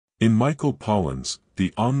In Michael Pollan's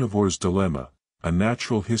The Omnivore's Dilemma, A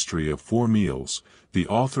Natural History of Four Meals, the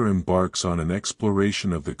author embarks on an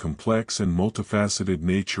exploration of the complex and multifaceted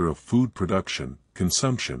nature of food production,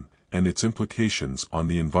 consumption, and its implications on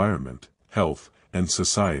the environment, health, and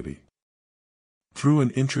society. Through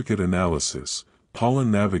an intricate analysis,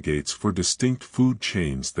 Pollan navigates four distinct food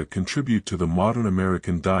chains that contribute to the modern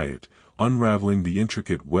American diet, unraveling the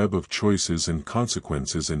intricate web of choices and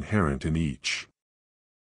consequences inherent in each.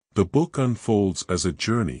 The book unfolds as a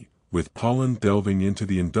journey, with Pollan delving into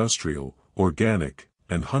the industrial, organic,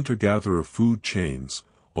 and hunter-gatherer food chains,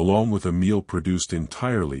 along with a meal produced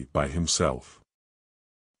entirely by himself.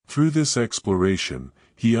 Through this exploration,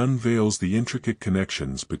 he unveils the intricate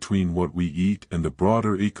connections between what we eat and the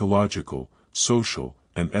broader ecological, social,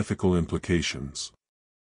 and ethical implications.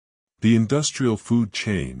 The industrial food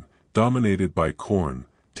chain, dominated by corn,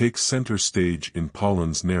 takes center stage in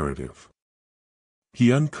Pollan's narrative.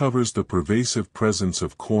 He uncovers the pervasive presence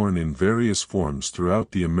of corn in various forms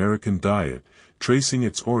throughout the American diet, tracing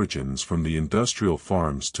its origins from the industrial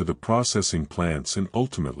farms to the processing plants and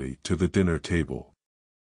ultimately to the dinner table.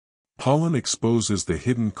 Pollan exposes the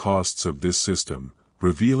hidden costs of this system,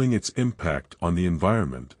 revealing its impact on the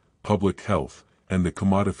environment, public health, and the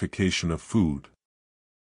commodification of food.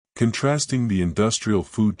 Contrasting the industrial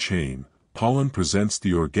food chain, Pollan presents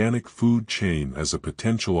the organic food chain as a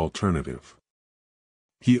potential alternative.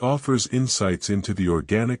 He offers insights into the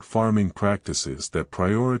organic farming practices that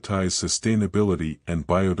prioritize sustainability and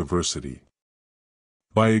biodiversity.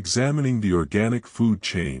 By examining the organic food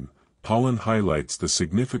chain, Pollan highlights the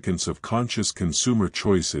significance of conscious consumer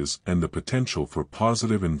choices and the potential for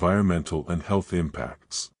positive environmental and health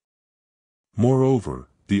impacts. Moreover,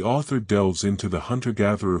 the author delves into the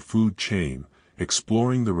hunter-gatherer food chain,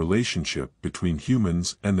 exploring the relationship between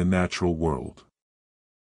humans and the natural world.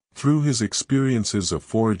 Through his experiences of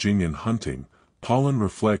foraging and hunting, Pollan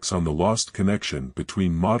reflects on the lost connection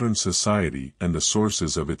between modern society and the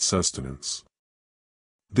sources of its sustenance.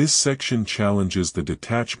 This section challenges the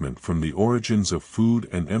detachment from the origins of food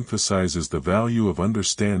and emphasizes the value of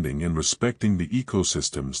understanding and respecting the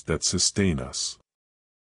ecosystems that sustain us.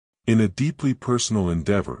 In a deeply personal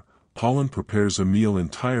endeavor, Pollan prepares a meal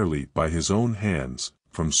entirely by his own hands,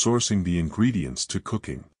 from sourcing the ingredients to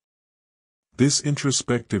cooking. This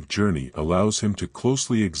introspective journey allows him to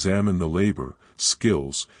closely examine the labor,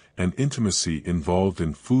 skills, and intimacy involved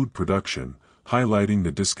in food production, highlighting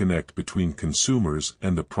the disconnect between consumers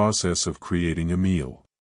and the process of creating a meal.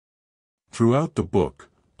 Throughout the book,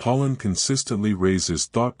 Pollan consistently raises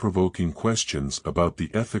thought-provoking questions about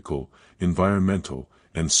the ethical, environmental,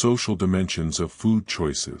 and social dimensions of food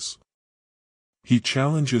choices. He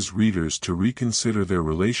challenges readers to reconsider their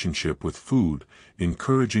relationship with food,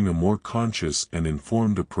 encouraging a more conscious and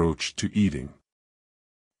informed approach to eating.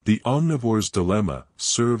 The Omnivore's Dilemma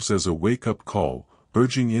serves as a wake-up call,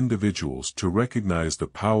 urging individuals to recognize the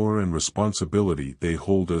power and responsibility they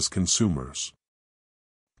hold as consumers.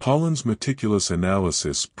 Pollan's meticulous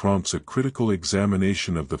analysis prompts a critical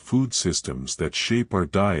examination of the food systems that shape our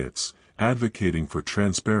diets, advocating for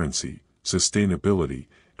transparency, sustainability,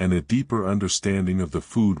 and a deeper understanding of the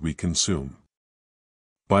food we consume.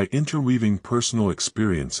 By interweaving personal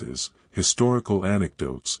experiences, historical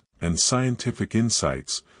anecdotes, and scientific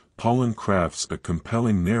insights, Pollan crafts a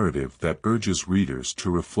compelling narrative that urges readers to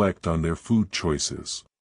reflect on their food choices.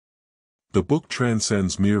 The book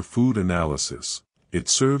transcends mere food analysis. It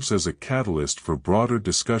serves as a catalyst for broader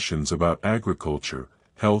discussions about agriculture,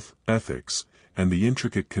 health, ethics, and the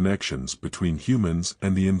intricate connections between humans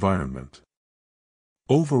and the environment.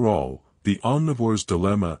 Overall, The Omnivore's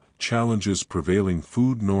Dilemma challenges prevailing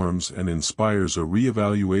food norms and inspires a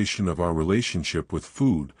reevaluation of our relationship with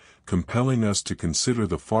food, compelling us to consider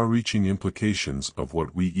the far-reaching implications of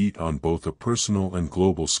what we eat on both a personal and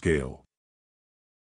global scale.